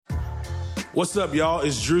What's up, y'all?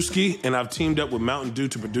 It's Drewski, and I've teamed up with Mountain Dew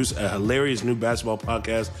to produce a hilarious new basketball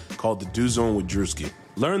podcast called The Dew Zone with Drewski.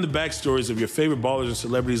 Learn the backstories of your favorite ballers and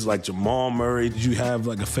celebrities like Jamal Murray. Did you have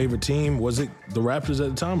like a favorite team? Was it the Raptors at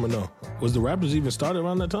the time or no? Was the Raptors even started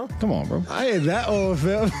around that time? Come on, bro. I ain't that old,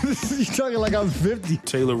 fam. You talking like I'm 50.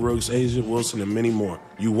 Taylor Rooks, Asia Wilson, and many more.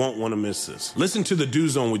 You won't want to miss this. Listen to The Dew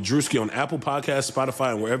Zone with Drewski on Apple Podcasts,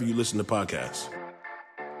 Spotify, and wherever you listen to podcasts.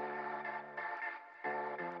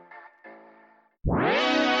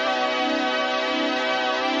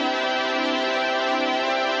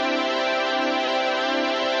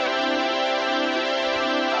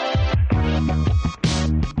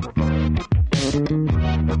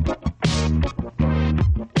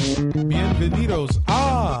 Bienvenidos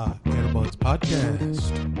a Airbuds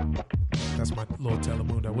Podcast. That's my little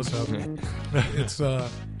Telemundo. What's up? It's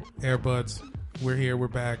Airbuds. We're here. We're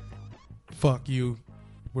back. Fuck you.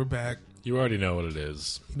 We're back. You already know what it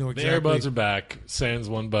is. You know exactly. The Airbuds are back. Sans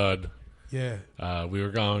one bud. Yeah. We were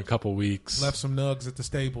gone a couple weeks. Left some nugs at the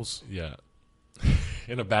stables. Yeah.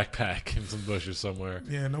 In a backpack in some bushes somewhere.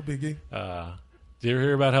 Yeah, no biggie. Did you ever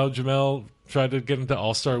hear about how Jamel tried to get into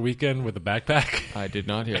All-Star Weekend with a backpack? I did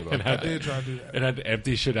not hear about that. I did try to do that. And had to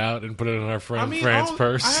empty shit out and put it in our friend Fran's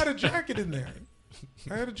purse. I had a jacket in there.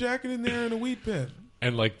 And a weed pen.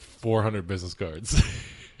 And like 400 business cards.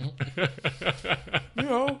 You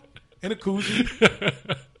know, and a koozie.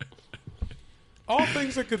 All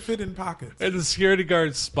things that could fit in pockets. And the security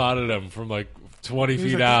guard spotted him from like 20 He's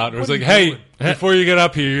feet like, out. It was "What are like, you hey, doing?" before you get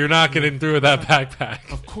up here, you're not getting through with that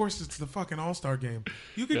backpack. Of course, it's the fucking All-Star game.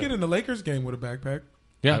 You could get in the Lakers game with a backpack,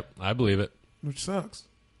 Yeah, I believe it. which sucks.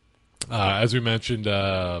 As we mentioned,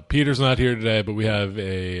 Peter's not here today, but we have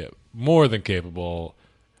a more than capable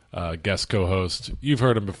guest co-host. You've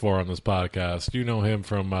heard him before on this podcast. You know him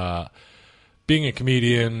from being a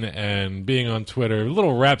comedian and being on Twitter. A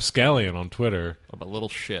little rapscallion on Twitter. A little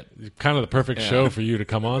shit. Kind of the perfect show for you to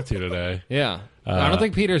come on to today. Yeah. I don't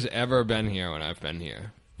think Peter's ever been here when I've been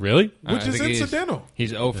here. Really? Which I is think incidental. He's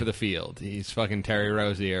 0 for the field. He's fucking Terry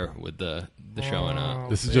Rozier with the showing up.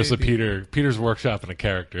 This is just a Peter's workshop and a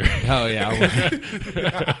character. Oh,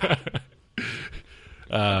 yeah.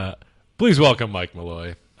 Please welcome Mike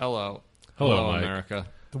Malloy. Hello. Hello, Mike. America.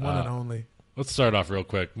 The one and only. Let's start off real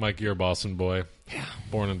quick. Mike, you're a Boston boy. Yeah.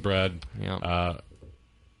 Born and bred. Yeah.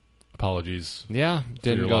 Apologies. Yeah, your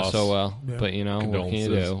didn't go loss. so well. Yeah. But, you know, what can you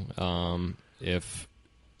do? If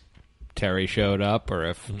Terry showed up or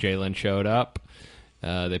if Jalen showed up,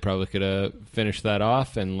 they probably could have finished that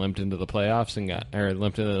off and limped into the playoffs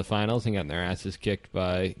limped into the finals and gotten their asses kicked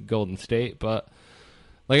by Golden State. But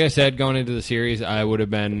like I said, going into the series, I would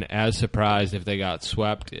have been as surprised if they got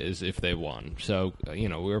swept as if they won. So, you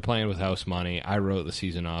know, we were playing with house money. I wrote the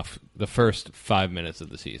season off the first 5 minutes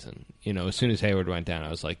of the season. You know, as soon as Hayward went down,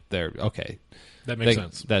 I was like, okay. That makes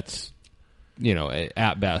sense. That's, you know,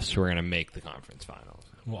 at best, we're going to make the conference finals.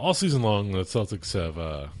 Well, all season long, the Celtics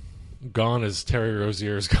have gone as Terry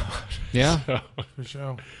Rozier's gone. Yeah. So, For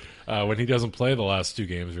sure. when he doesn't play the last two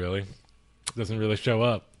games, really, doesn't really show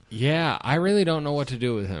up. Yeah, I really don't know what to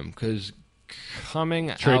do with him because coming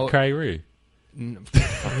Trade out... Kyrie.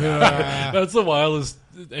 That's the wildest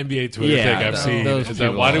NBA Twitter Yeah, take I've seen. those Is that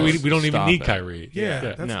people why do we don't even stop need it. Kyrie? Yeah,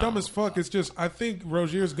 that's No. dumb as fuck. It's just, I think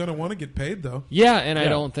Rozier's going to want to get paid, though. Yeah, and I Yeah.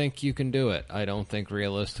 don't think you can do it. I don't think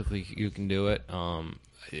realistically you can do it.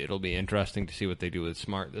 It'll be interesting to see what they do with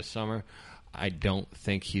Smart this summer. I don't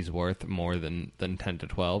think he's worth more than 10 to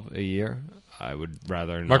 12 a year. I would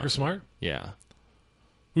rather not. Marcus Smart? Yeah.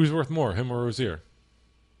 Who's worth more, him or Rozier?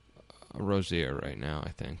 Rozier right now,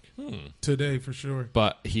 I think. Today, for sure.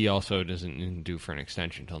 But he also doesn't due for an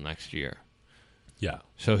extension until next year. Yeah.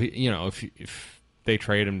 So, if they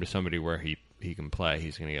trade him to somebody where he can play,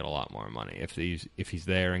 he's going to get a lot more money. If he's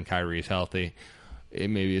there and Kyrie's healthy,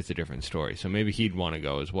 maybe it's a different story. So maybe he'd want to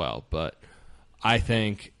go as well. But I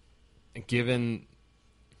think, given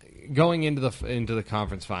going into the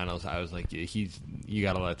conference finals, I was like, you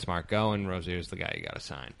got to let Smart go, and Rozier's the guy you got to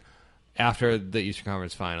sign. After the Eastern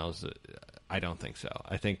Conference Finals, I don't think so.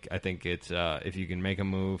 I think it's if you can make a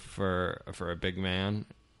move for a big man,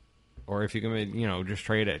 or if you can just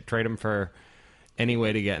trade him for any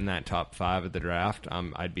way to get in that top 5 of the draft.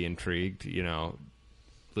 I'd be intrigued.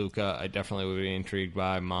 Luka, I definitely would be intrigued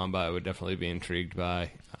by. Mamba, I would definitely be intrigued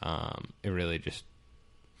by. It really just,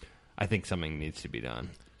 I think something needs to be done.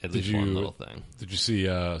 At least one little thing. Did you see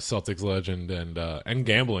Celtics legend and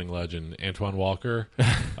gambling legend Antoine Walker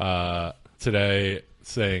today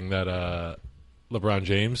saying that LeBron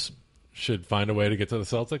James should find a way to get to the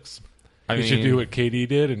Celtics? He should do what KD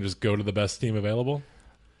did and just go to the best team available?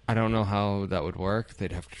 I don't know how that would work.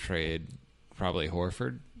 They'd have to trade probably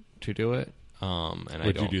Horford to do it. And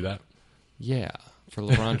Would you do that? Yeah, for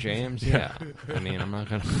LeBron James. Yeah. I mean, I'm not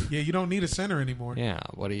gonna. Yeah, you don't need a center anymore. Yeah,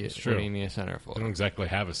 what do you need a center for? I don't exactly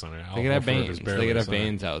have a center. They could have Horford is Baines. barely They could a have center.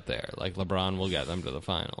 Baines out there. Like LeBron will get them to the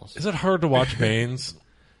finals. Is it hard to watch Baines?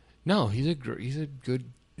 No, he's a good.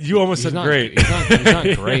 You almost He's said not, great. He's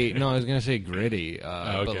not great. No, I was gonna say gritty.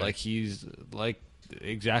 Okay. But like he's like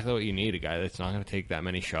exactly what you need. A guy that's not gonna take that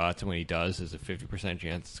many shots, and when he does, there's a 50%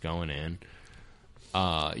 chance it's going in.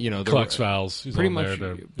 Collects fouls. He's pretty on much.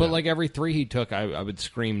 there to, But yeah. like every three he took, I would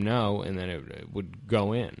scream no, and then it would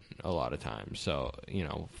go in a lot of times. So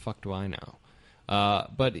fuck do I know?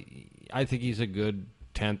 But I think he's a good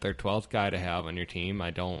 10th or 12th guy to have on your team.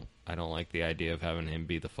 I don't like the idea of having him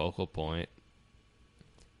be the focal point.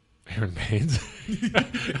 Aaron Baines.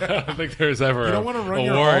 I don't think there's ever You don't want to run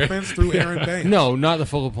your war. offense through Aaron Baines. No, not the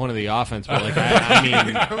focal point of the offense, but like I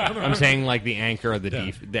mean, I'm saying like the anchor of the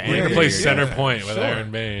Yeah. the We're anchor. going to of play your- center yeah, point with sure.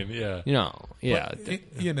 Aaron Bain. Yeah. Yeah.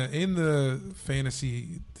 But in the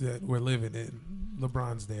fantasy that we're living in,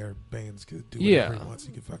 LeBron's there. Baines could do whatever he wants.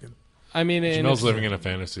 He could fucking. I mean, and Jamel's it's- living in a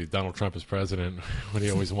fantasy. Donald Trump is president. What do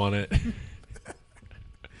you always want it?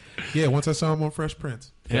 Yeah, once I saw him on Fresh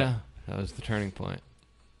Prince. Yeah, that was the turning point.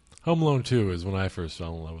 Home Alone 2 is when I first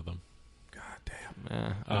fell in love with him. God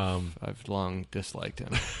damn. Yeah, I've long disliked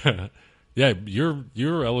him. Yeah, you're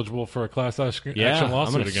eligible for a class action Yeah, I'm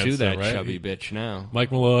lawsuit going to against sue that him, right? chubby bitch now.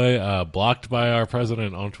 Mike Malloy, blocked by our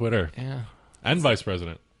president on Twitter Yeah, and vice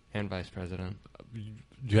president. and vice president. Do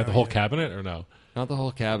you have the whole cabinet or no? Not the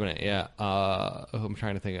whole cabinet, yeah. I'm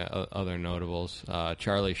trying to think of other notables.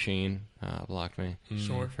 Charlie Sheen blocked me.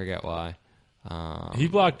 Sure. Forget why. He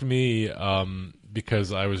blocked me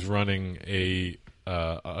because I was running a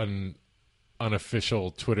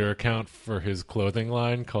unofficial Twitter account for his clothing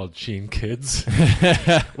line called Sheen Kids,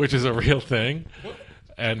 which is a real thing.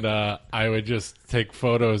 And I would just take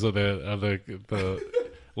photos of the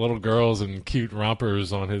little girls and cute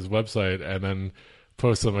rompers on his website, and then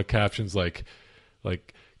post them with captions like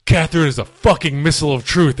Catherine is a fucking missile of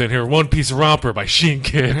truth in her one piece romper by Sheen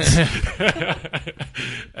Kids.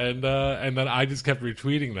 and then I just kept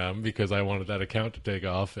retweeting them because I wanted that account to take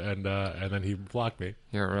off, and then he blocked me.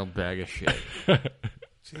 You're a real bag of shit.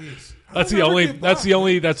 Jeez. That's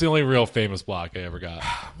the only real famous block I ever got.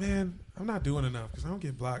 Man, I'm not doing enough because I don't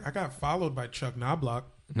get blocked. I got followed by Chuck Knobloch.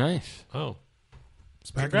 Nice. Oh,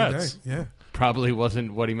 It's back Congrats. in the day. Yeah. Probably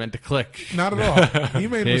wasn't what he meant to click. Not at all. He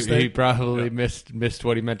made a He mistake. probably missed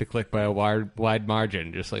what he meant to click by a wide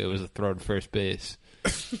margin, just like it was a throw to first base.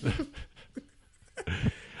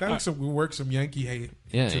 Got we work some Yankee hate.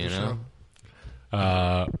 Yeah, to the you know.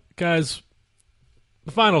 show. guys,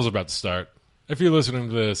 the finals are about to start. If you're listening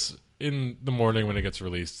to this in the morning when it gets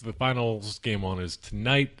released, the finals game on is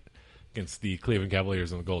tonight against the Cleveland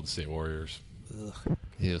Cavaliers and the Golden State Warriors. Ugh.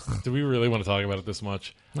 Do we really want to talk about it this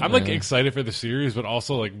much? Not I'm like really. excited for the series, but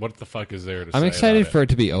also like, what the fuck is there to say? I'm excited about for it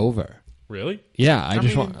to be over. Really? Yeah, I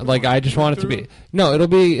just mean, want it to be. through- No,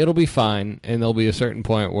 it'll be fine, and there'll be a certain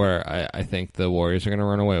point where I think the Warriors are going to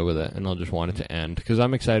run away with it, and they'll just want it to end. Because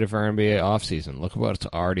I'm excited for NBA offseason. Look at what's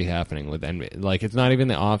already happening with NBA. Like, it's not even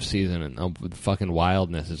the offseason, and the fucking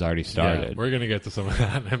wildness has already started. Yeah, we're gonna get to some of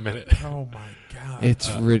that in a minute. Oh my god. It's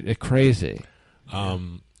crazy.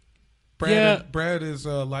 Brad is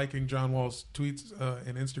liking John Wall's tweets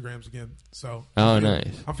and Instagrams again. So Oh, I'm feeling-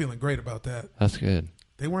 nice. I'm feeling great about that. That's good.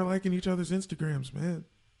 They weren't liking each other's Instagrams, man.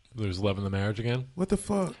 There's love in the marriage again. What the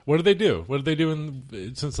fuck? What did they do? What did they do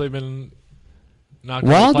since they've been knocked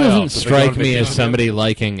Wall out of the playoffs? doesn't Did they go strike on me as vacation? somebody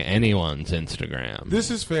liking anyone's Instagram.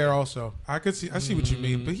 This is fair. Also, I see what you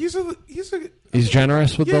mean, but he's He's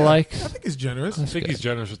generous with the yeah, likes. I think he's generous. I think he's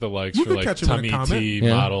generous with the likes You for could like catch him in a tummy comment. tea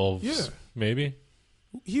Yeah. models. Yeah. Maybe.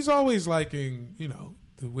 He's always liking,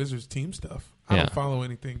 the Wizards team stuff. I Yeah. don't follow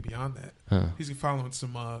anything beyond that. Huh. He's following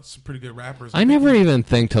some pretty good rappers. I think never even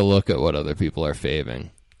think to look at what other people are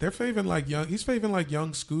faving. They're faving like young. He's faving like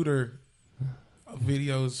young Scooter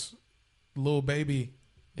videos. Lil Baby.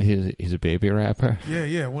 He's a baby rapper.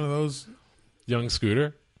 Yeah, one of those. Young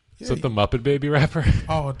Scooter. Is Yeah, that the Muppet Baby rapper?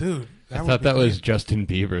 Oh, dude, I thought that was Justin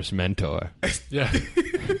Bieber's mentor. Yeah.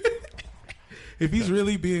 If he's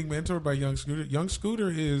really being mentored by Young Scooter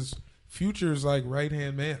is Future's like right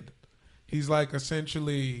hand man. He's like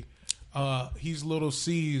essentially, he's Little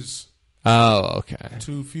C's Oh, okay.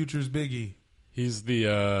 to Future's Biggie. He's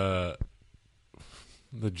the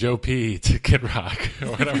Joe P to Kid Rock or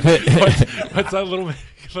whatever. What's that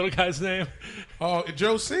little guy's name? Oh,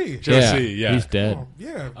 Joe C. Joe C. Yeah. He's dead. Oh,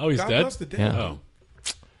 yeah. Oh, he's God dead? bless the dead. Yeah. Oh.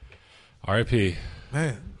 R.I.P.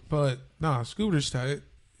 Man, but Scooter's tight.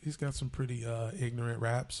 He's got some pretty ignorant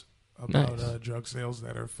raps about Nice. drug sales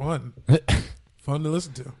that are fun. Fun to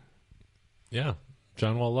listen to. Yeah,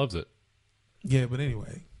 John Wall loves it. Yeah, but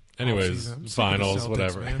anyway. Anyways, Offseason. I'm sick of the finals, Celtics,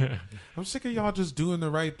 whatever. man. I'm sick of y'all just doing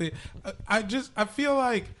the right thing. I feel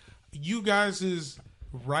like you guys'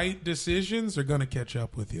 right decisions are gonna catch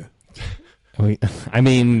up with you. I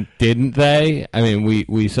mean, didn't they? I mean, we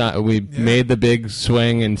made the big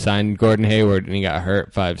swing and signed Gordon Hayward, and he got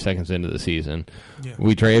hurt 5 seconds into the season. Yeah.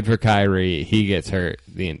 We trade for Kyrie, he gets hurt.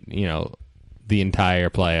 The entire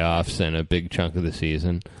playoffs and a big chunk of the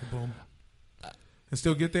season. Boom. And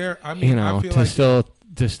still get there. I mean, I feel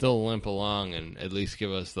to still limp along and at least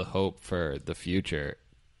give us the hope for the future.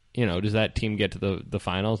 Does that team get to the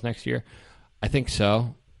finals next year? I think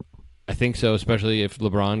so. Especially if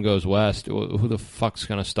LeBron goes west. Who the fuck's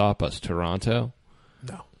going to stop us? Toronto?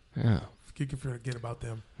 No. Yeah. You can forget about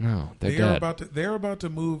them. No, they're dead. They're about to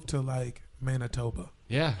move to like Manitoba.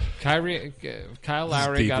 Yeah. Kyle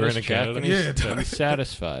Lowry got his check and he's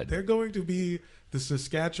satisfied. They're going to be the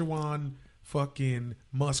Saskatchewan fucking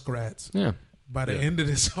Muskrats. Yeah. By the end of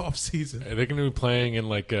this offseason. Are they going to be playing in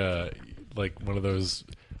like one of those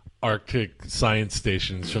Arctic science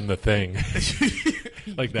stations from The Thing?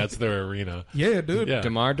 Like that's their arena. Yeah, dude. Yeah.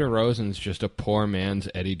 DeMar DeRozan's just a poor man's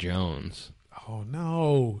Eddie Jones. Oh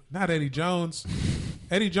no, not Eddie Jones.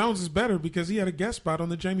 Eddie Jones is better because he had a guest spot on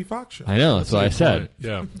the Jamie Foxx show. I know, that's what I said.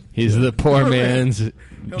 Yeah. He's the poor man's.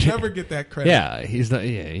 He'll never get that credit. Yeah, he's not.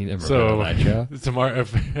 Yeah, he never So got that show.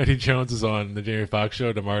 if Eddie Jones is on the Jamie Foxx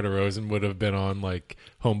show, DeMar DeRozan would have been on like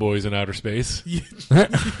Homeboys in Outer Space.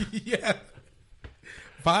 Yeah.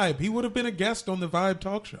 Vibe. He would have been a guest on the Vibe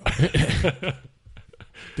talk show.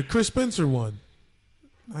 The Chris Spencer one.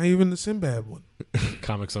 Not even the Sinbad one.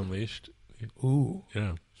 Comics Unleashed. Ooh.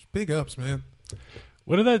 Yeah. Big ups, man.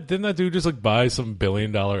 Didn't that dude just like buy some $1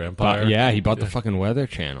 billion empire? Yeah, he bought the fucking Weather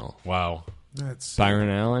Channel. Wow. That's Byron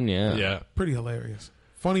Allen, yeah. Yeah. pretty hilarious.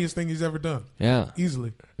 Funniest thing he's ever done. Yeah.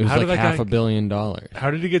 Easily. It was How did like that $500 million.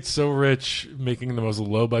 How did he get so rich making the most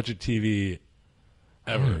low budget TV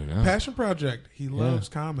ever? Passion project. He loves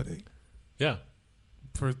comedy. Yeah.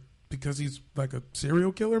 Because he's like a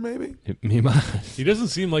serial killer, maybe? He must. He doesn't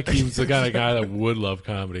seem like he's the kind of guy that would love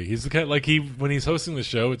comedy. He's the kind like when he's hosting the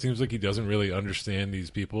show, it seems like he doesn't really understand these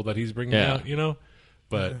people that he's bringing out,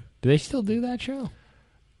 But Do they still do that show?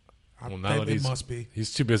 well, now that It must be.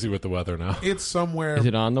 he's too busy with the weather now. It's somewhere. Is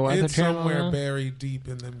it on the Weather It's Channel somewhere now? buried deep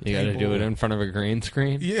in them. You got to do it in front of a green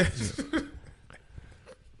screen? Yes.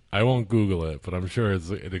 I won't Google it, but I'm sure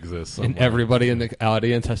it exists somewhere. And everybody in the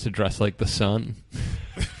audience has to dress like the sun?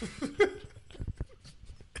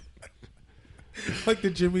 Like the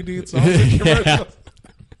Jimmy Dean sausage commercial.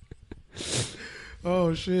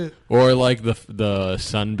 Oh shit! Or like the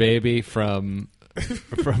sun baby from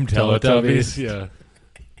Teletubbies. Yeah.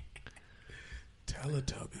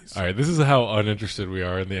 Teletubbies. All right, this is how uninterested we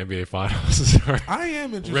are in the NBA Finals. I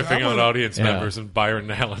am interested. Ripping on audience Yeah. members and Byron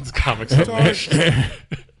Allen's Comics Unleashed.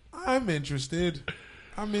 I'm interested.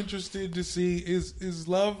 I'm interested to see is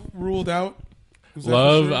Love ruled out? Is that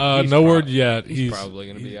Love, for sure? no word yet. He's probably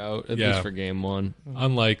going to be out, at least for game one.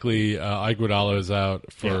 Unlikely. Iguodala is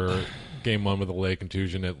out for game one with a leg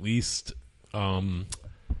contusion at least.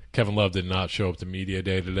 Kevin Love did not show up to media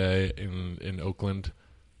day today in Oakland.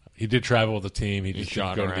 He did travel with the team. He just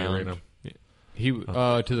shot didn't go to the around. arena. He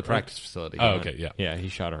to the practice facility. Oh, okay, yeah. Yeah, he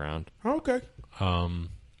shot around. Okay. But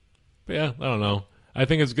yeah, I don't know. I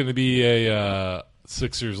think it's going to be a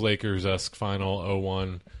Sixers-Lakers-esque final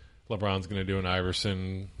 0-1. LeBron's going to do an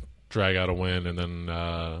Iverson, drag out a win, and then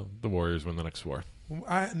the Warriors win the next four.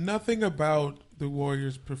 Nothing about the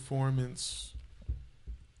Warriors' performance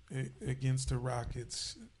against the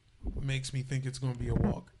Rockets makes me think it's going to be a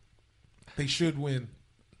walk. They should win.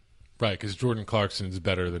 Right, because Jordan Clarkson is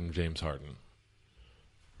better than James Harden.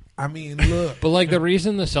 I mean, look. But like the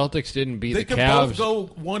reason the Celtics didn't beat They the could Cavs, both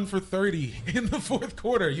go 1 for 30 in the fourth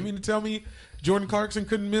quarter. You mean to tell me Jordan Clarkson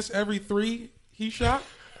couldn't miss every three he shot?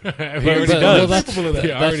 He already well, does. that's He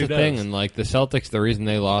the already thing. does. And like the Celtics, the reason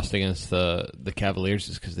they lost against the Cavaliers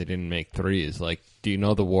is because they didn't make threes. Like, do you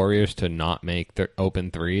know the Warriors to not make open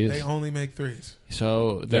threes? They only make threes.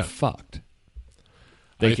 So they're Yeah. fucked.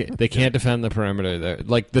 They can't defend the perimeter.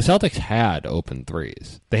 Like the Celtics had open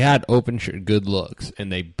threes. They had open good looks,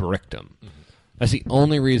 and they bricked them. Mm-hmm. That's the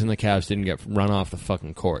only reason the Cavs didn't get run off the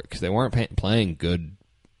fucking court because they weren't playing good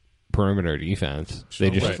perimeter defense.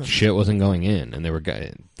 They just wasn't. shit wasn't going in, and they were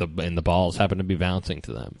and the balls happened to be bouncing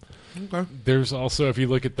to them. Okay. There's also, if you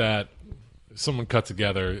look at that, someone cut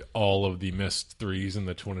together all of the missed threes in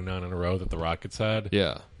the 29 in a row that the Rockets had.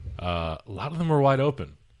 Yeah, A lot of them were wide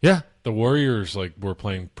open. yeah. The Warriors were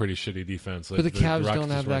playing pretty shitty defense. But the Cavs Rockets don't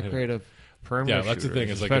have just weren't that hitting. great of perimeter. Yeah, that's the thing,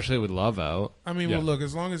 shooters, is like especially with Love out. I mean, Yeah. well, look,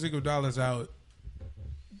 as long as Iguodala's out,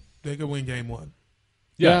 They could win game one.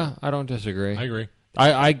 Yeah, I don't disagree. I agree.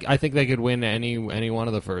 I think they could win any one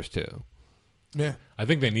of the first two. Yeah. I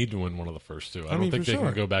think they need to win one of the first two. I don't mean, think for they sure.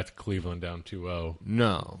 can go back to Cleveland down 2-0.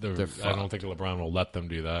 No, They're- they're I don't fucked. think LeBron will let them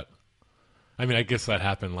do that. I mean, I guess that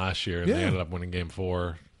happened last year, and they Yeah. ended up winning Game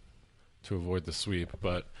 4 to avoid the sweep.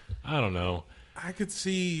 But I don't know. I could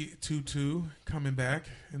see 2-2 coming back,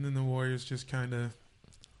 and then the Warriors just kind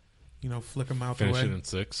of, flick them out Finish the it way. in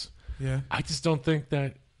 6. Yeah. I just don't think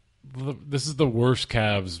that this is the worst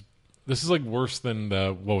Cavs. This is like worse than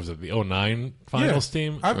the 09 finals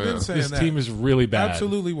team. I've been saying This that. team is really bad.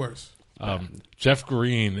 Absolutely worse. Jeff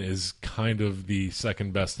Green is kind of the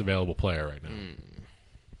second best available player right now.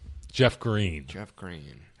 Jeff Green. Jeff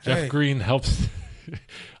Green. Jeff Hey. Green helps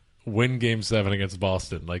win Game 7 against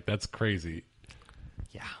Boston. Like, that's crazy.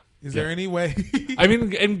 Is there any way? I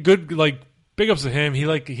mean, and good, like, big ups to him. He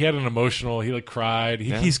had an emotional, he cried.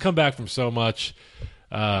 He's come back from so much.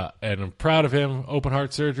 And I'm proud of him. Open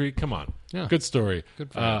heart surgery. Come on. Yeah. Good story.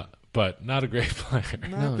 Good for him. But not a great player.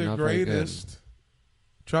 Not the not very good. greatest.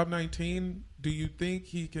 Drop 19. Do you think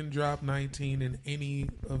he can drop 19 in any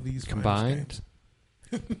of these finals Combined? games?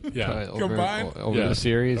 Yeah. Combined? over Yeah. the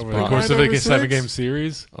series, Over the but- course of Combined a over 7-game 6?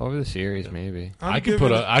 series, over the series, maybe. I'm I could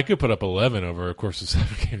put up 11 over a course of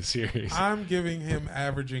 7-game series. I'm giving him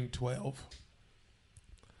averaging 12.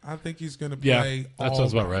 I think he's going to play Yeah, that all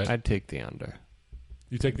sounds about night. right. I'd take the under.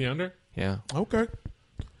 You take the under? Yeah, Okay.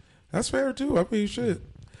 That's fair, too. I mean, shit.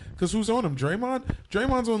 Because who's on him? Draymond?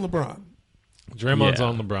 Draymond's on LeBron. Draymond's Yeah.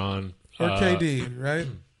 on LeBron. Or KD, right?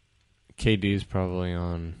 KD's probably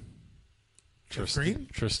on. Jeff Green?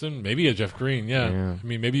 Tristan? Maybe a Jeff Green, yeah. Yeah. I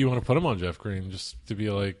mean, maybe you want to put him on Jeff Green just to be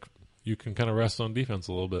like, you can kind of rest on defense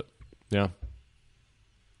a little bit. Yeah,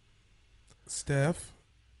 Steph?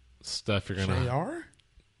 Steph, you're going to... JR?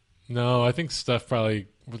 No, I think Steph probably...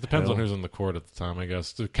 It depends on Hill. who's on the court at the time, I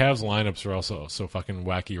guess. The Cavs lineups are also so fucking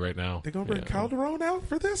wacky right now. They going to bring Calderon out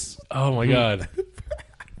for this? Oh, my God.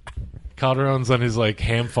 Calderon's on his,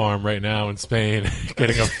 ham farm right now in Spain,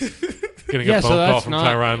 getting a Yeah, so phone call that's from not-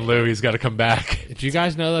 Tyronn Lue. He's got to come back. do you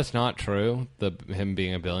guys know that's not true? Him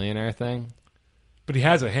being a billionaire thing. But he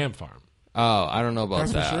has a ham farm. Oh, I don't know about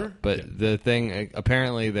That's for that. sure. But the thing,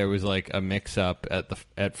 apparently, there was a mix-up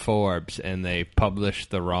at Forbes, and they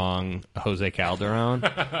published the wrong Jose Calderon,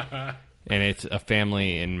 and it's a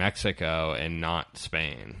family in Mexico and not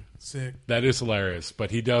Spain. Sick. That is hilarious.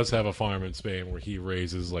 But he does have a farm in Spain where he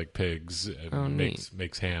raises, pigs and Oh,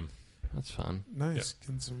 makes ham. That's fun. Nice.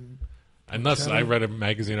 Getting some... Unless Tell I him. read a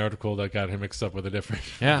magazine article that got him mixed up with a different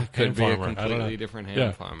Yeah, could ham be a farmer. I don't know. completely different ham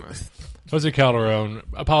Yeah. farmer. Jose Calderon,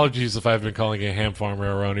 apologies if I've been calling a ham farmer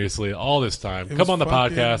erroneously all this time. It Come was on the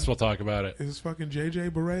fucking- podcast. We'll talk about it. It was fucking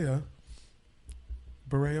JJ Barea.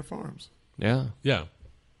 Barea Farms. Yeah. Yeah.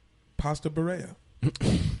 Pasta Barea.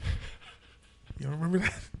 You don't remember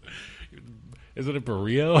that? Is it a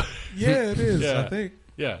burrito? Yeah, it is, Yeah. I think.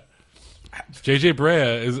 Yeah. JJ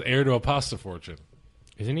Brea is heir to a pasta fortune.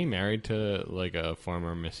 Isn't he married to a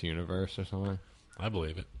former Miss Universe or something? I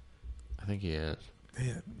believe it. I think he is.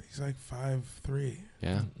 Man, he's like 5'3".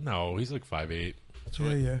 Yeah. No, he's 5'8".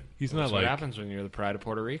 Yeah. He's That's not what happens when you're the pride of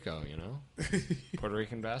Puerto Rico, you know? Puerto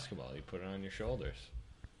Rican basketball. You put it on your shoulders.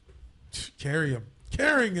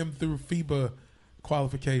 Carrying him through FIBA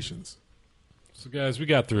qualifications. So, guys, we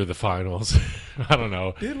got through the finals. I don't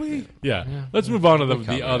know. Did we? Yeah. Yeah. Let's move on to We'll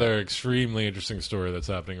cover the other extremely interesting story that's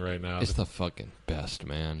happening right now. It's the fucking best,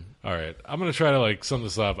 man. All right. I'm going to try to sum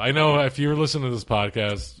this up. I know if you're listening to this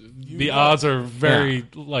podcast, the know. odds are very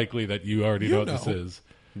likely that you already know what this know. is.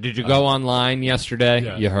 Did you go online yesterday?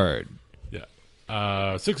 yeah. You heard.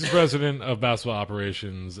 Yeah. Sixers president of basketball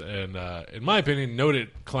operations and, in my opinion, noted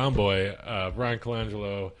clown boy, Brian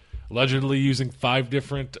Colangelo, allegedly using 5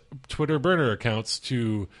 different Twitter burner accounts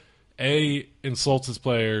to A, insult his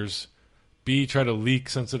players, B, try to leak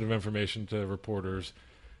sensitive information to reporters,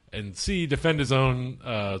 and C, defend his own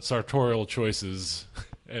sartorial choices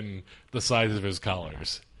and the size of his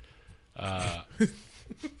collars.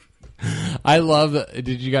 I love.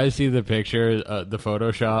 Did you guys see the picture, the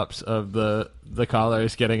photoshops of the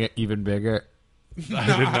collars getting even bigger?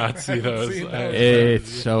 I did not see those. seen those. It's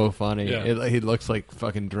so funny. Yeah. He looks like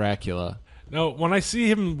fucking Dracula. No, when I see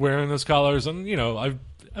him wearing those collars, and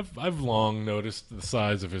I've long noticed the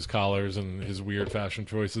size of his collars and his weird fashion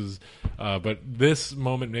choices, but this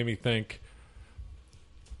moment made me think.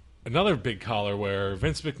 Another big collar wearer,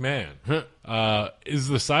 Vince McMahon, is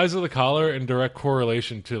the size of the collar in direct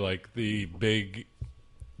correlation to the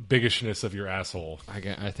biggishness of your asshole.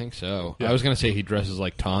 I think so. Yeah. I was gonna say he dresses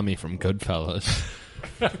like Tommy from Goodfellas.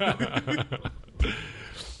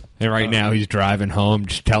 And right now he's driving home,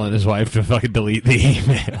 just telling his wife to fucking delete the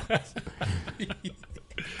email.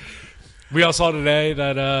 We all saw today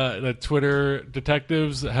that that Twitter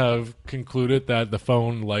detectives have concluded that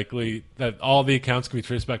that all the accounts can be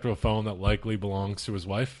traced back to a phone that likely belongs to his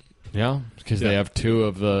wife. Yeah, because they have 2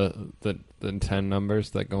 of the 10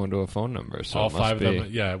 numbers that go into a phone number. So all it must 5 be. of them,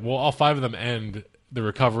 yeah. Well, all 5 of them end. The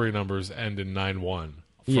recovery numbers end in 9-1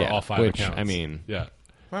 for all 5 which, accounts. I mean, yeah.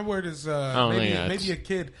 My word is don't think that's maybe a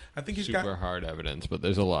kid. I think he's super got. hard evidence, but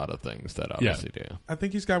there's a lot of things that obviously do. I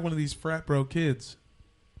think he's got one of these frat bro kids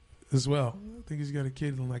as well. I think he's got a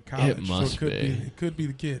kid in like college. It must so it could be. It could be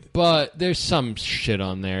the kid. But there's some shit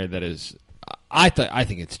on there that is. I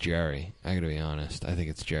think it's Jerry. I got to be honest. I think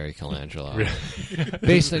it's Jerry Colangelo.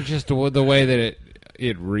 Based on just the way that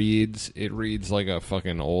it reads. It reads like a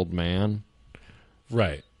fucking old man.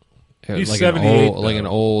 Right. He's like 78, like an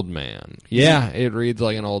old man. Yeah, it reads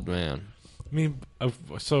like an old man. I mean,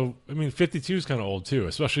 52 is kind of old too,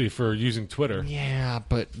 especially for using Twitter. Yeah,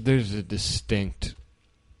 but there's a distinct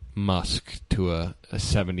Musk to a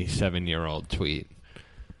 77-year-old tweet.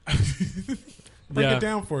 Break it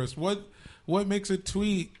down for us. What makes a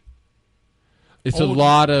tweet? It's old? a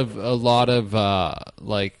lot of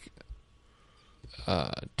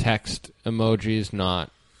text emojis,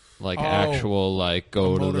 not like actual like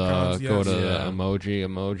go to the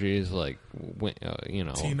emojis like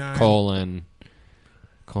T9.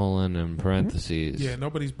 colon and parentheses. Yeah,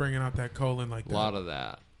 nobody's bringing out that colon like that. A lot of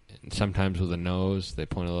that. And sometimes with a nose, they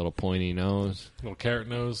point a little pointy nose. Little carrot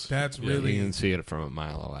nose. That's You really can see it from a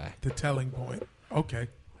mile away. the telling point. Okay.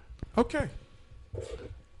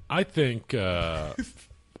 I think it's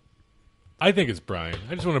Brian.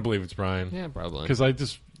 I just want to believe it's Brian. Yeah, probably.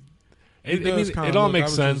 Because it all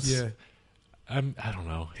makes sense. I don't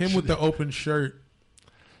know. Him with the open shirt.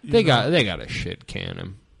 They got to shit can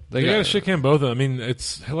him. They got to shit can both of them. I mean,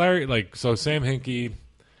 it's hilarious. Like, so Sam Hinkie,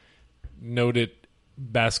 noted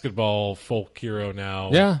basketball folk hero now.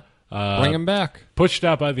 Yeah. Bring him back. Pushed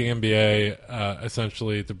out by the NBA,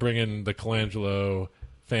 essentially, to bring in the Colangelo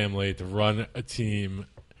family to run a team.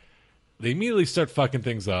 They immediately start fucking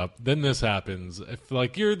things up. Then this happens. If,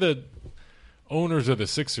 like, you're the owners of the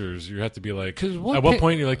Sixers, you have to be like, at what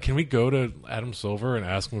point you're like, can we go to Adam Silver and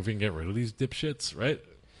ask him if we can get rid of these dipshits, right?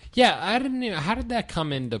 Yeah, I didn't even... How did that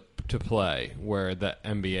come into play where the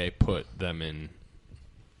NBA put them in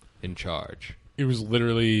charge? It was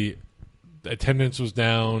literally... Attendance was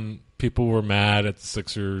down. People were mad at the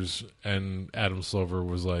Sixers, and Adam Silver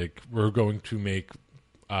was like, we're going to make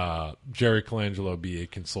Jerry Colangelo be a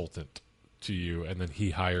consultant to you. And then he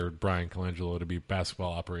hired Brian Colangelo to be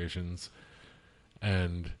basketball operations.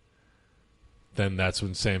 And then that's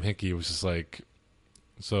when Sam Hinkie was just like,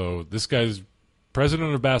 so this guy's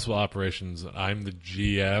president of basketball operations, I'm the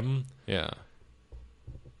GM. Yeah.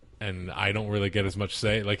 And I don't really get as much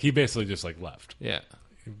say. Like, he basically just, like, left. Yeah.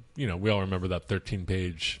 You know, we all remember that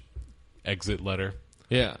 13-page exit letter.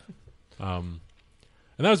 Yeah. And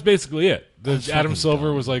that was basically it. Adam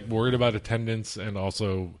Silver was, like, worried about attendance and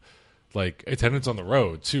also, like, attendance on the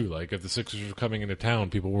road, too. Like, if the Sixers were coming into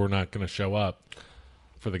town, people were not going to show up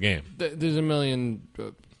for the game. There's a million...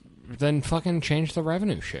 then fucking change the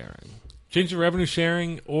revenue sharing. Change the revenue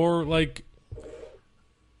sharing or, like,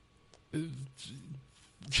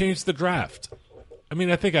 change the draft. I mean,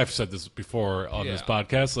 I think I've said this before on this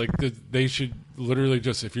podcast. Like, they should literally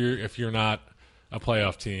just, if you're not a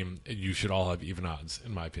playoff team, you should all have even odds,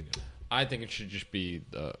 in my opinion. I think it should just be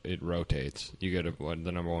it rotates. You get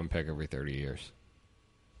the number one pick every 30 years.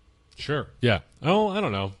 Sure. Yeah. Oh, I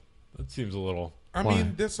don't know. That seems a little. I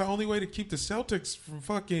mean, that's the only way to keep the Celtics from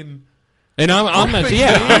fucking. And I'm a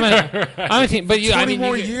team, but 20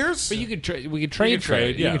 more years. But you could trade. We could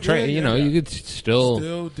trade. Yeah. You could trade. You could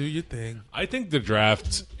still do your thing. I think the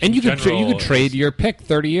draft, and you could trade your pick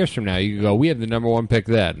 30 years from now. You could go, we have the number one pick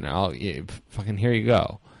then. Fucking here you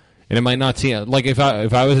go. And it might not seem like if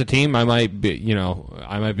I was a team, I might be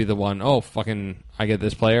the one. Oh, fucking, I get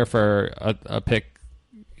this player for a pick.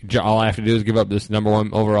 All I have to do is give up this number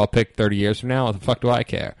one overall pick 30 years from now. What the fuck do I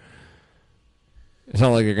care? It's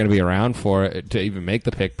not like you're going to be around for it to even make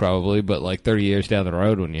the pick, probably. But like 30 years down the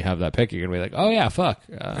road, when you have that pick, you're going to be like, "Oh yeah, fuck,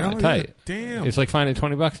 tight." Yeah, damn. It's like finding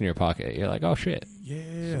 $20 in your pocket. You're like, "Oh shit,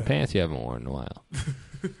 yeah, some pants you haven't worn in a while."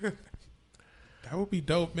 That would be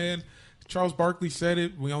dope, man. Charles Barkley said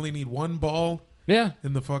it. We only need one ball. Yeah,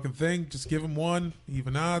 in the fucking thing. Just give him one.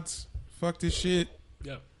 Even odds. Fuck this shit.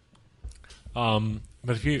 Yeah.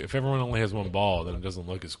 But if everyone only has one ball, then it doesn't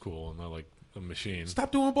look as cool, and they're like a machine.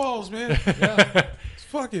 Stop doing balls, man.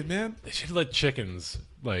 Fuck it, man. They should let chickens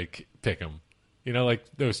like pick them. You know, like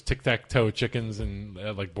those tic-tac-toe chickens and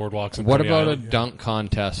like boardwalks. And What about a dunk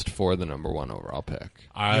contest for the number 1 overall pick?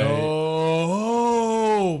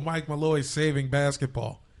 Mike Malloy saving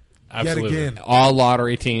basketball. Absolutely. Yet again. All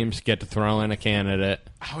lottery teams get to throw in a candidate.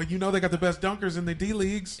 Oh, you know they got the best dunkers in the D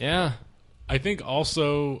leagues. Yeah. I think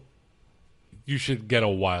also you should get a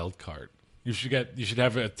wild card. You should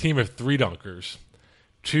have a team of 3 dunkers.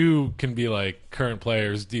 2 can be like current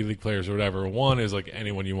players, D League players, or whatever. 1 is like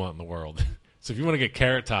anyone you want in the world. So if you want to get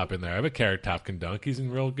Carrot Top in there, I bet Carrot Top can dunk. He's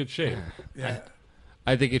in real good shape. Yeah.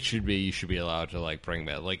 I think you should be allowed to like bring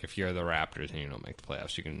back, like if you're the Raptors and you don't make the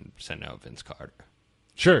playoffs, you can send out Vince Carter.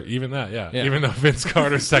 Sure, even that, yeah. Yeah. Even though Vince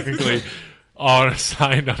Carter's technically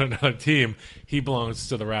signed on another team, he belongs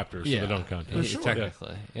to the Raptors for the dunk contest. sure.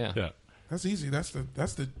 Technically, yeah. Yeah. That's easy. That's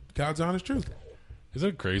the God's honest truth. Isn't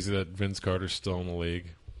it crazy that Vince Carter's still in the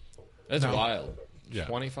league? That's No. wild. Yeah.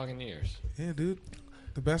 20 fucking years. Yeah, dude.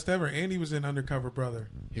 The best ever. And he was in Undercover Brother.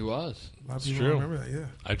 He was. A lot of It's people true. remember that, yeah.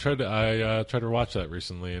 I tried to watch that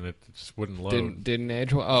recently, and it just wouldn't load. Didn't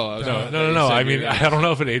age well. Oh, I was No. I mean, I don't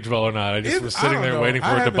know if it aged well or not. I just was sitting I don't there know. waiting for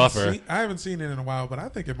I it to haven't buffer. I haven't seen it in a while, but I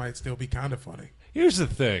think it might still be kind of funny. Here's the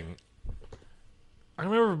thing. I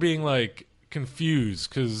remember being like confused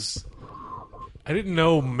because I didn't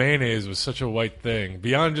know mayonnaise was such a white thing.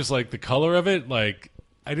 Beyond just like the color of it, like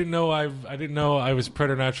I didn't know I was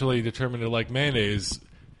preternaturally determined to like mayonnaise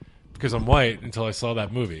because I'm white until I saw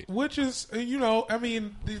that movie. Which is, I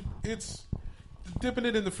mean, it's dipping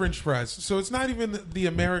it in the French fries. So it's not even the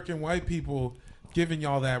American white people giving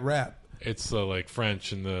y'all that rap. It's like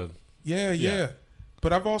French and the Yeah.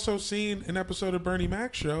 But I've also seen an episode of Bernie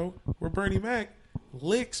Mac's show where Bernie Mac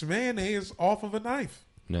licks mayonnaise off of a knife.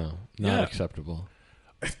 No, not Yeah. acceptable.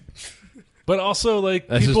 But also, like,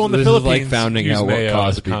 This people is, in the this Philippines is like finding use out what mayo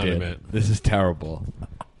as a Cosby condiment. did. This is terrible.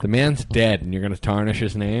 The man's dead, and you're going to tarnish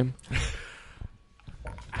his name?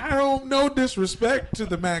 I don't know disrespect to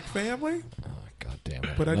the Mac family. Oh, God damn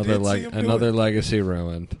it. But I did see him do another it. legacy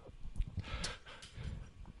ruined.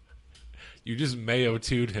 You just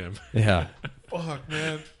mayo-2'd him. Yeah. Fuck,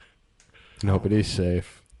 man. Nobody's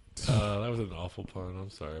safe. That was an awful pun. I'm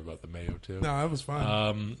sorry about the mayo, too. No, that was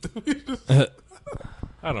fine.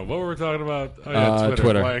 I don't know. What were we talking about? Oh, yeah,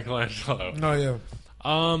 Twitter. Brian Colangelo. No,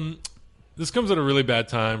 yeah. This comes at a really bad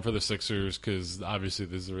time for the Sixers because obviously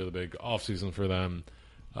this is a really big offseason for them.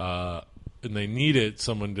 And they needed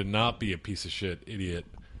someone to not be a piece of shit idiot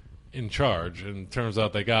in charge. And it turns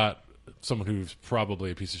out they got someone who's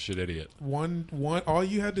probably a piece of shit idiot. One. All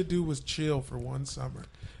you had to do was chill for one summer.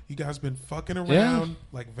 You guys been fucking around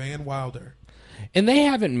like Van Wilder. And they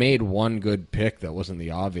haven't made one good pick that wasn't the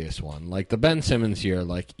obvious one. Like the Ben Simmons year,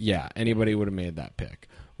 like, yeah, anybody would have made that pick.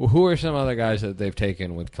 Well, who are some other guys that they've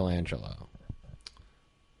taken with Colangelo?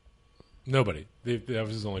 Nobody. That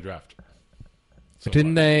was his only draft. So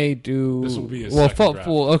Didn't they do... This will be his well, second draft.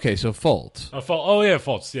 okay, so Fultz. Oh, yeah,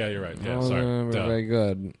 Fultz. Yeah, you're right. Yeah, Oh, sorry. Duh. very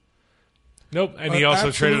good. Nope. And he also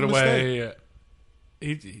Absolute traded away...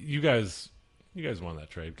 You guys won that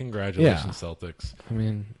trade. Congratulations, Celtics. I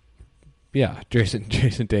mean, yeah, Jason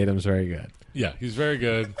Tatum's very good. Yeah, he's very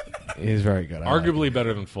good. He's very good. I like him. Arguably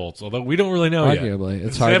better than Fultz, although we don't really know yet. Arguably.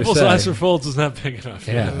 It's The hard to sample say. size for Fultz is not big enough.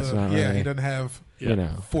 Yeah, it's not Yeah, really, he doesn't have you know.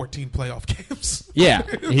 14 playoff games. Yeah,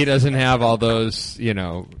 he doesn't have all those,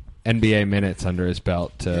 NBA minutes under his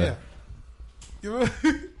belt to Give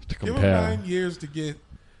him compare. 9 years to get,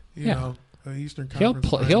 you Yeah. know, an Eastern He'll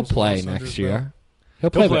Conference. he'll Finals play loss under next his year. belt. He'll He'll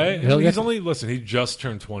play. play. He'll He's get, listen, he just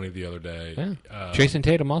turned 20 the other day. yeah. Jason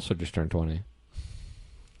Tatum also just turned 20.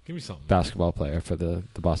 Give me something. Basketball player for the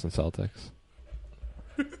Boston Celtics.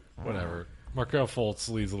 Whatever. Markelle Fultz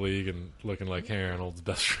leads the league and looking like Arnold's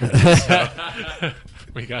best friend. So,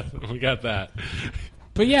 we got that.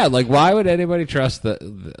 But yeah, like, why would anybody trust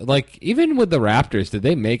like, even with the Raptors, did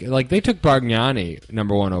they make, like, they took Bargnani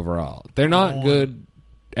number 1 overall. They're not good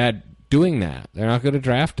at doing that. They're not good at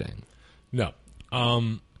drafting. No.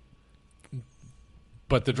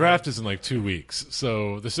 But the draft is in like 2 weeks,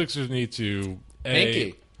 so the Sixers need to.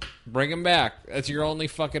 Hanky, bring him back. That's your only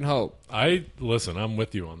fucking hope. Listen. I'm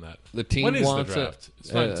with you on that. The team When is wants the draft? it.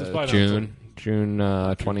 It's fine. It's fine June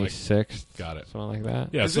 26th. Got it. Something like that.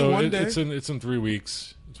 Yeah. Is it So one day? it's in 3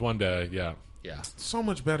 weeks. It's 1 day. Yeah. Yeah. So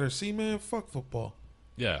much better. See, man, fuck football.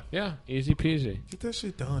 Yeah. Yeah. Easy peasy. Get that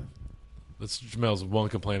shit done. That's Jamel's one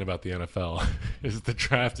complaint about the NFL is the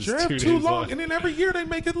draft is Draft 2 too days long, and then every year they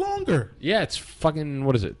make it longer. Yeah, it's fucking,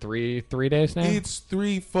 what is it, three days now? It's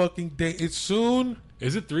 3 fucking days. It's soon.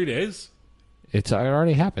 Is it 3 days? It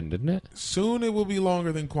already happened, didn't it? Soon it will be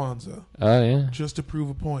longer than Kwanzaa, Oh, yeah. just to prove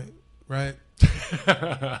a point, right?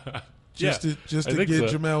 Yeah, Just I to think get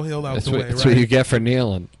so. Jamel Hill out That's, the what, way, that's right? what you get for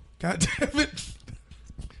kneeling. God damn it.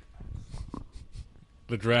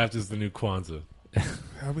 The draft is the new Kwanzaa.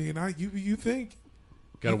 I mean, you think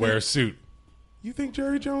Got to wear a suit. you think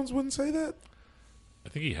Jerry Jones wouldn't say that? I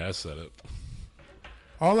think he has said it.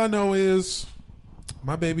 All I know is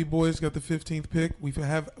my baby boy's got the 15th pick. We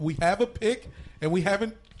have a pick, and we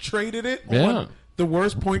haven't traded it Yeah. on the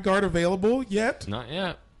worst point guard available yet. Not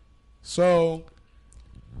yet. So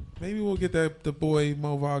maybe we'll get the boy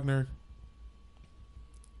Mo Wagner.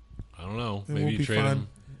 I don't know. and Maybe we'll you be trade fine. him.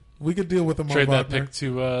 We could deal with the Mo Trade that Wagner. pick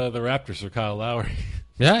to the Raptors for Kyle Lowry.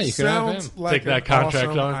 Yeah, you could have Sounds him. like Take that an contract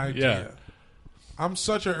awesome on? idea. Yeah. I'm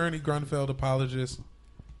such an Ernie Grunfeld apologist.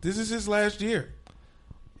 This is his last year.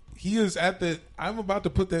 He is at the. I'm about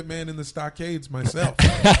to put that man in the stockades myself.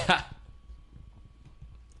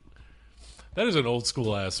 That is an old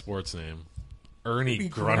school ass sports name. Ernie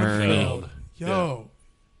Grunfeld. Yo,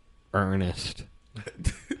 Ernest.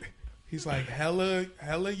 he's like hella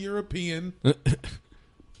European.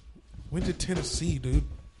 Went to Tennessee, dude.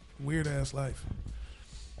 Weird ass life.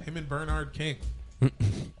 Him and Bernard King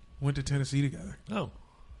went to Tennessee together. Oh.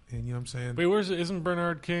 And you know what I'm saying? Wait, isn't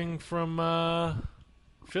Bernard King from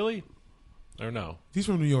Philly? Or no? He's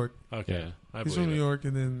from New York. Okay. Yeah. I He's believe from New it. York,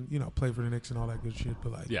 and then play for the Knicks and all that good shit.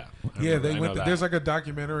 But like, Yeah. yeah, they I went. know that. There's like a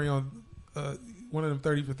documentary on one of them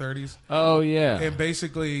 30 for 30s, Oh, yeah. and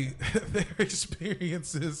basically their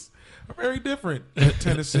experiences are very different at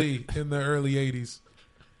Tennessee in the early 80s.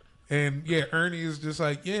 And yeah, Ernie is just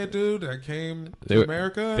like, yeah, dude, I came to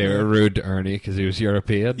America. They and were rude to Ernie because he was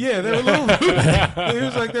European. yeah, they were a little rude. He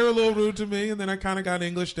was like, they were a little rude to me, and then I kind of got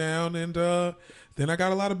English down, and then I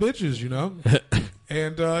got a lot of bitches, you know.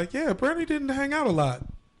 And yeah, Bernie didn't hang out a lot,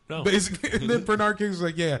 No. basically. And then Bernard King was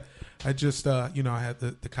like, yeah, I just, I had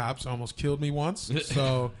the cops almost killed me once,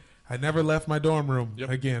 so I never left my dorm room Yep.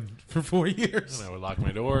 again for 4 years. And I would lock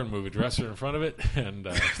my door and move a dresser in front of it. And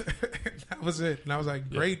That was it. And I was like,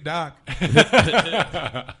 great, Doc.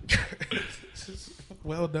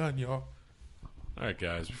 Well done, y'all. all right,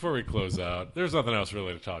 guys, before we close out, there's nothing else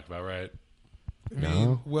really to talk about, right?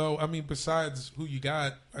 I mean, besides who you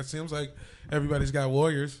got, it seems like everybody's got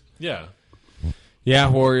Warriors. Yeah. Yeah,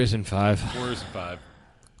 Warriors in 5. Warriors in 5.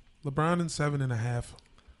 LeBron in 7.5.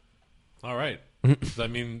 All right. Does that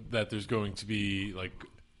mean that there's going to be like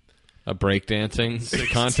A breakdancing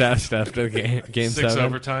contest after the game 6 7.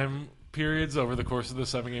 overtime periods over the course of the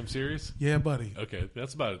 7-game series? Yeah, buddy. Okay,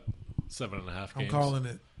 that's about 7.5 games. I'm calling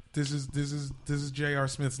it. This is J.R.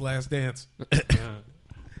 Smith's last dance.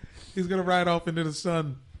 He's gonna ride off into the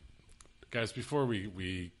sun. Guys, before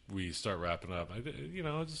we start wrapping up,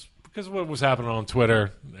 just because of what was happening on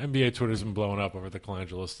Twitter, NBA Twitter's been blowing up over the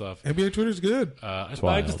Colangelo stuff. NBA Twitter's good. I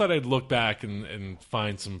wild. just thought I'd look back and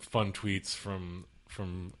find some fun tweets from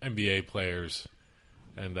NBA players,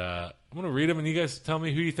 and I'm going to read them, and you guys tell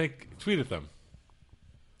me who you think tweeted them.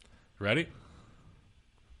 Ready?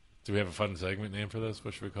 Do we have a fun segment name for this?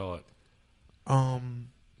 What should we call it?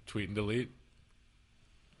 Tweet and delete?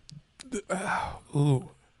 Ooh,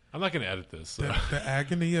 I'm not going to edit this. So. the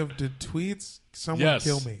agony of the tweets. Someone Yes.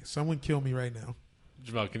 kill me. Someone kill me right now.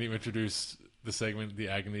 Jamal, can you introduce the segment, The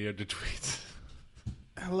Agony of the Tweets?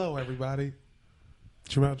 Hello, everybody.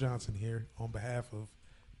 Jamal Johnson here on behalf of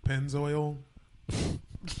Pennzoil.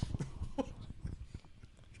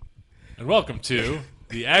 And welcome to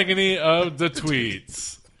The Agony of the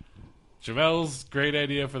Tweets. Jamel's great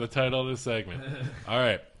idea for the title of this segment. All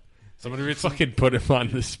right. Somebody read some. Fucking put him on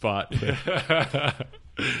the spot.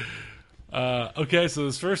 Okay, so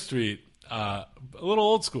this first tweet, a little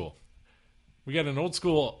old school. We got an old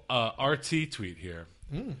school RT tweet here.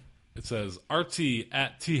 It says, RT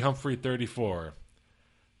at T Humphrey 34.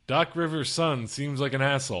 Doc Rivers' son seems like an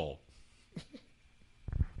asshole.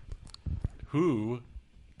 Who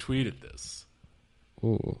tweeted this?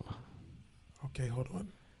 Ooh. Okay, hold on.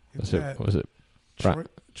 Was it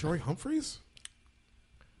Troy Humphreys?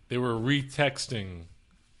 They were retexting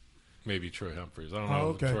maybe Troy Humphreys. I don't know. Oh,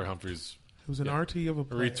 okay. Troy Humphreys It was an RT of a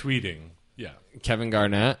player. retweeting. Yeah. Kevin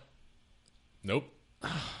Garnett? Nope.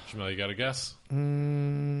 Jamel, you got a guess?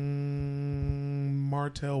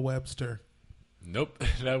 Martell Webster. Nope.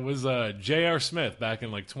 That was J.R. Smith back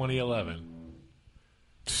in like 2011.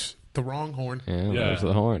 The wrong horn. Yeah, Yeah. there's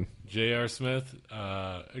the horn. J.R. Smith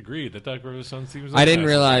agreed that Doc Rivers' son seems. I didn't like an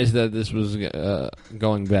realize that this was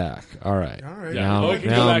going back. All right. All right. Yeah, Now- well, you can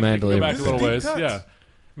now go back, I'm you can mentally- go back a This is little deep ways. cuts. Yeah,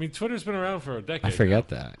 I mean, Twitter's been around for a decade. I forget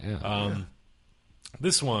now. that. Yeah.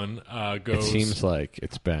 This one It goes. seems like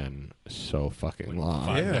it's been so fucking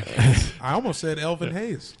long. Yeah. I almost said Elvin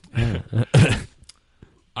Hayes.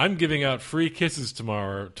 I'm giving out free kisses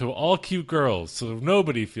tomorrow to all cute girls, so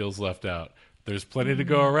nobody feels left out. There's plenty to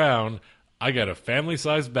go around. I got a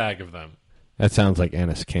family-sized bag of them. That sounds like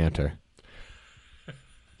Ennis Cantor.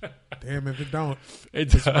 Damn if it don't. It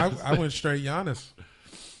does. I went straight Giannis.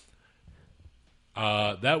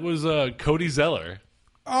 That was Cody Zeller.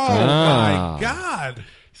 Oh Ah. my God.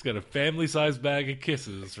 He's got a family-sized bag of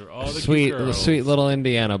kisses for all the Sweet, cute girls. sweet little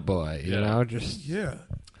Indiana boy. You Yeah. know, just Yeah.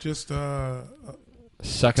 Just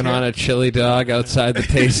sucking on a chili dog outside the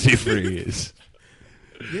Tasty Freeze.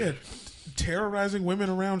 yeah. Terrorizing women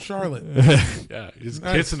around Charlotte. Yeah, he's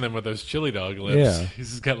Nice. kissing them with those chili dog lips. Yeah. He's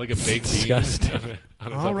just got like a baked bean Disgusting.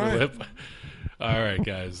 on his All upper right. lip. All right,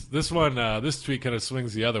 guys. This one, this tweet kind of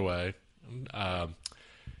swings the other way.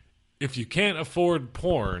 If you can't afford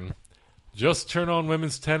porn, just turn on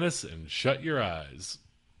women's tennis and shut your eyes.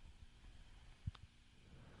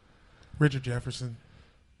 Richard Jefferson.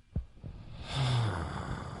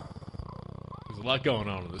 There's a lot going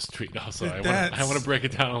on in this tweet. Also, I That's- want to break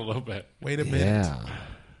it down a little bit. Wait a minute. Yeah.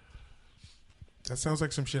 That sounds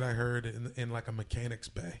like some shit I heard in like a mechanics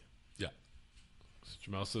bay. Yeah.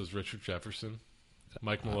 Jamal says Richard Jefferson,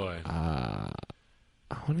 Mike Malloy. I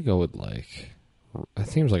want to go with like. It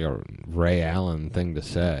seems like a Ray Allen thing to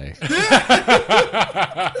say.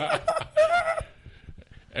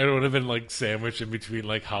 It would have been like sandwiched in between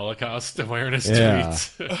like Holocaust awareness Yeah.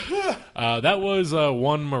 tweets. That was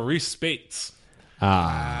one Maurice Spates.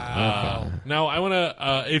 Now I want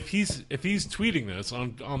to if he's tweeting this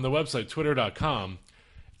on the website twitter.com,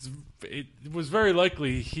 it was very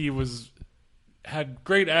likely he had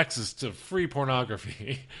great access to free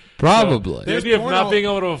pornography. Probably. The There's idea of porn not all- being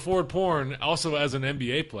able to afford porn, also as an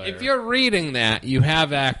NBA player. If you're reading that, you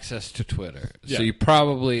have access to Twitter. Yeah. So you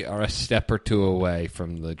probably are a step or two away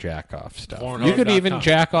from the jack off stuff. Pornhub.com. You could even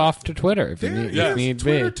jack off to Twitter if you There need, is if need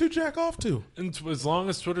Twitter be. to jack off to. and as long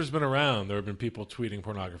as Twitter's been around, there have been people tweeting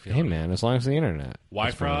pornography. Hey on it. man, as long as the internet. is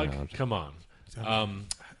Y-Frog, around. come on.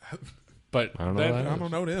 But I don't know that- that. I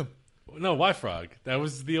don't know them. no, Y-Frog. That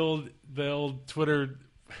was the old Twitter.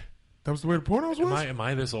 That was the way the pornos was? Am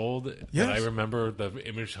I this old Yes. that I remember the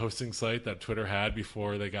image hosting site that Twitter had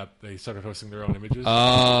before they started hosting their own images?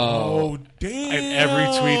 Oh, damn. And every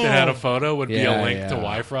tweet that had a photo would be a Yeah, link to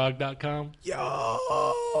yeah. yfrog.com. Yo.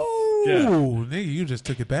 Yeah. Nigga, you just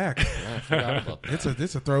took it back. I forgot about that.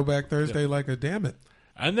 It's a throwback Thursday like a damn it.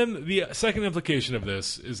 And then the second implication of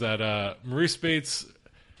this is that Maurice Spates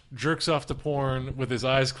jerks off to porn with his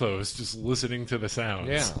eyes closed, just listening to the sounds.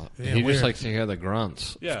 Yeah. Yeah, He weird. just likes to hear the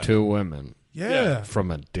grunts Yeah. of two women Yeah.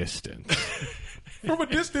 from a distance. From a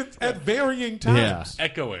distance at varying times.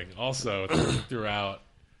 Echoing also throughout.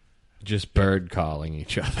 Just bird calling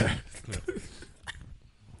each other.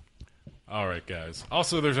 All right, guys.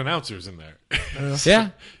 Also, there's announcers in there. Yeah.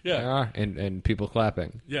 Yeah. There are. And people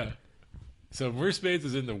clapping. Yeah. So Maurice Spates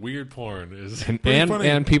is in the weird porn. And funny.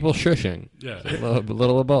 and people shushing. Yeah. A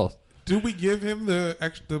little of both. Do we give him the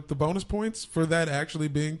bonus points for that actually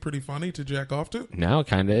being pretty funny to jack off to? Now it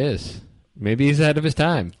kind of is. Maybe he's ahead of his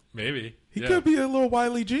time. Maybe. He Yeah. could be a little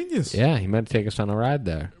wily genius. Yeah, he might take us on a ride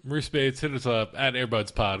there. Maurice Spates, hit us up at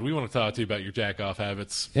Airbuds Pod. We want to talk to you about your jack off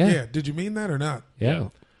habits. Yeah. Yeah. Did you mean that or not? Yeah.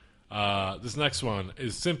 This next one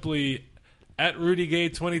is simply at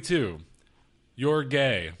RudyGay22. You're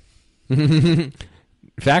gay.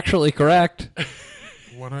 Factually correct.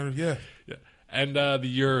 100. Yeah. Yeah. And the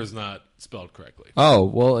 "you're" is not spelled correctly. Oh,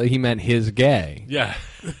 well, he meant his gay. Yeah.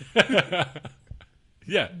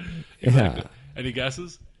 Yeah. Yeah. Any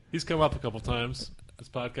guesses? He's come up a couple times this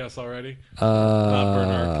podcast already. Not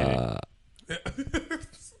Bernard King.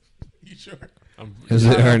 You sure? Is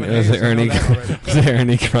it, I know Ernie? that already. Is it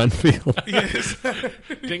Ernie Grunfield? Yes.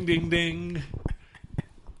 Ding, ding, ding.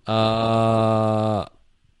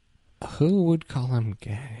 Who would call him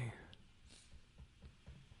gay?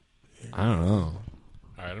 I don't know.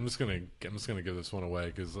 All right, I'm just gonna give this one away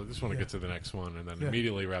because I just want to get to the next one and then Yeah.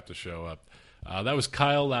 immediately wrap the show up. That was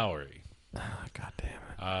Kyle Lowry. God damn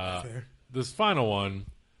it. Fair. This final one,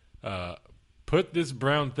 put this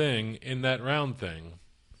brown thing in that round thing.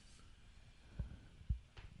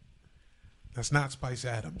 That's not Spice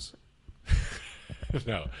Adams.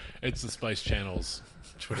 No, it's the Spice Channel's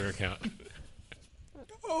Twitter account.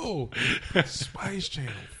 Oh, Spice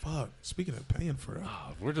Channel. Fuck. Speaking of paying for it,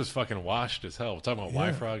 We're just fucking washed as hell. We're talking about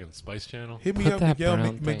Yeah. Y-Frog and Spice Channel. hit me Put up, that Miguel.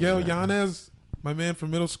 brown thing Miguel in there. Yanez, my man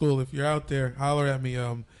from middle school. If you're out there, holler at me.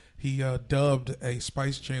 He dubbed a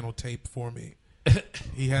Spice Channel tape for me.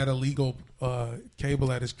 He had illegal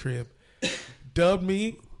cable at his crib. Dubbed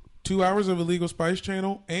me 2 hours of illegal Spice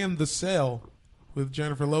Channel and The Cell with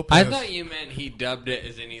Jennifer Lopez. I thought you meant he dubbed it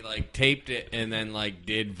as in he like taped it and then like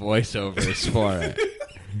did voiceovers for it.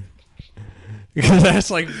 Because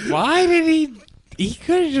that's like, why did he? He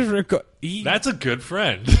could have just record. That's a good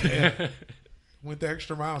friend. went the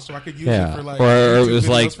extra mile so I could use Yeah. it for like Or it YouTube was videos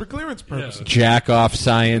like- for clearance purposes. Jack Off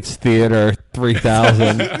Science Theater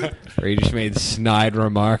 3000, where he just made snide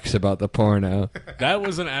remarks about the porno. That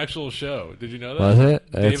was an actual show. Did you know that? Was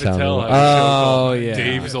it? That David sounded- Tell had a show called yeah.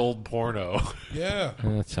 Dave's Old Porno. Yeah.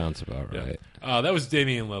 That sounds about right. That was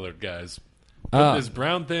Damian Lillard, guys. Put Uh, this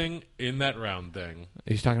brown thing in that round thing.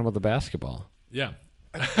 He's talking about the basketball. Yeah.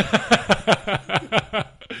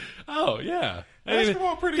 Oh, yeah.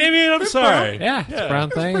 Basketball pretty- Damian, I'm it's sorry. Yeah, it's a brown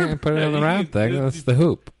thing. And put it on the you- round thing. you- That's the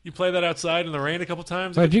hoop. You play that outside in the rain a couple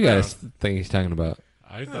times? What did you it's guys brown. think he's talking about?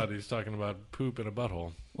 I thought he was talking about poop in a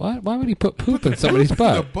butthole. What? Why would he put poop in somebody's The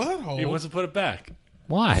butt? butthole. He wants to put it back.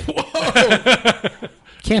 Why?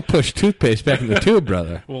 Can't push toothpaste back in the tube,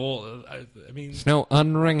 brother. Well, I mean, There's no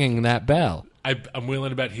unringing that bell. I'm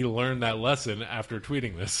willing to bet he learned that lesson after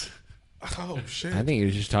tweeting this. Oh shit. I think he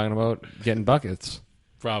was just talking about getting buckets.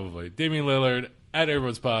 Probably. Damian Lillard at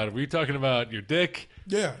Everyone's Pod. Were you talking about your dick,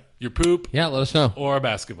 Yeah. your poop, Yeah, let us know. or a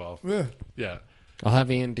basketball? Yeah. Yeah. I'll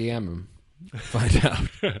have Ian DM him. Find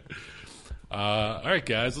out. All right,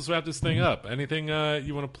 guys, let's wrap this thing up. Anything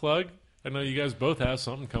you want to plug? I know you guys both have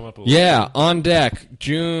something come up. Yeah, On Deck,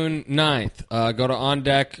 June 9th. Go to On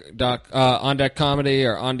Deck Comedy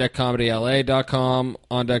or OnDeckComedyLA.com.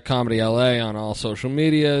 On Deck Comedy LA on all social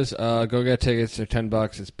medias. Go get tickets. They're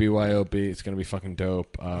 $10. It's BYOB. It's going to be fucking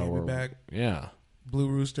dope. We're back. Yeah. Blue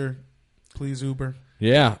Rooster. Please Uber.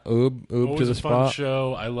 Yeah, Oob Always to the a fun spot.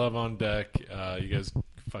 show. I love On Deck. You guys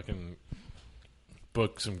fucking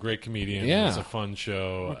book some great comedians. Yeah. It's a fun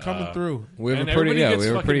show. We're coming through. We have And a pretty everybody gets we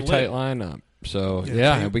have a fucking pretty tight lit. lineup. So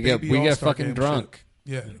Yeah, we get baby all-star fucking game drunk.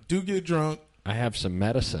 Yeah. Do get drunk. I have some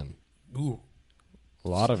medicine. Ooh. A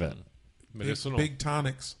lot of it. Medicinal. Big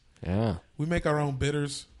tonics. Yeah. We make our own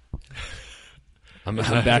bitters. I'm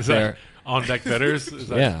back Is that there. On Deck Bitters? Is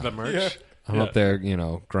that Yeah. the merch? Yeah. I'm Yeah. up there,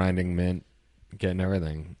 grinding mint, getting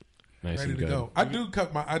everything nice Ready and to good. go. I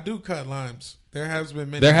do cut limes. There has been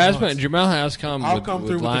many. There has months. been. Jamel has come I'll with, come with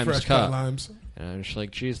through with the limes fresh cut. cut limes. And I'm just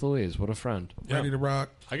like, geez Louise, what a friend. Yeah. Ready to rock.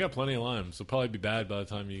 I got plenty of limes. They'll probably be bad by the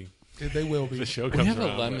time They will be. the show We comes have a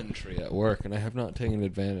around. lemon tree at work, and I have not taken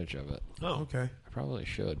advantage of it. but- Oh, Okay. I probably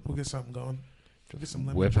should. We'll get something going. We'll get some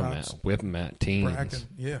lemon Whip them drops. at teens. Bracken.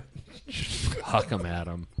 Yeah. Huck them at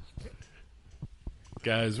them.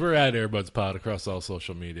 guys, we're at Airbuds Pod across all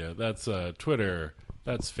social media. That's Twitter.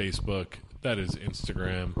 That's Facebook. That is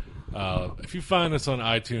Instagram. If you find us on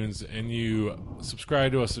iTunes and you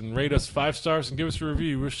subscribe to us and rate us 5 stars and give us a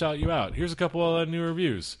review, we'll shout you out. Here's a couple of new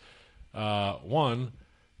reviews. One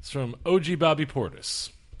is from OG Bobby Portis.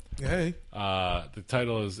 Hey. The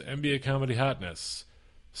title is NBA Comedy Hotness.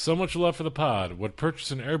 So much love for the pod. Would purchase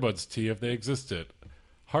an Airbuds tee if they existed.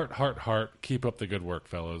 Heart, heart, heart. Keep up the good work,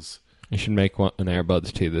 fellas. You should make an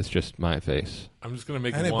Airbuds tee that's just my face, I'm just gonna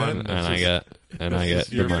make And it one. been- that's and I just get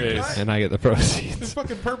the your money, face. and I get the There's proceeds.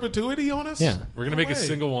 fucking perpetuity on us? Yeah. We're gonna No make a way.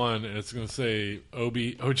 single one, and it's gonna say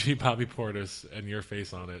OG Bobby Portis and your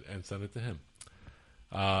face on it, and send it to him.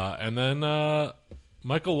 And then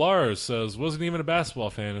Michael Lars says, "Wasn't even a basketball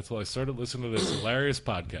fan until I started listening to this hilarious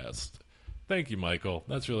podcast." Thank you, Michael.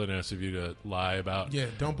 That's really nice of you to lie about. Yeah,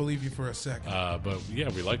 don't believe you for a second. But yeah,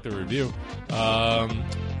 we like the review.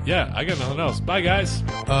 Yeah, I got nothing else. Bye, guys.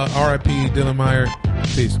 R.I.P. Dylan Meyer.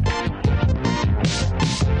 Peace.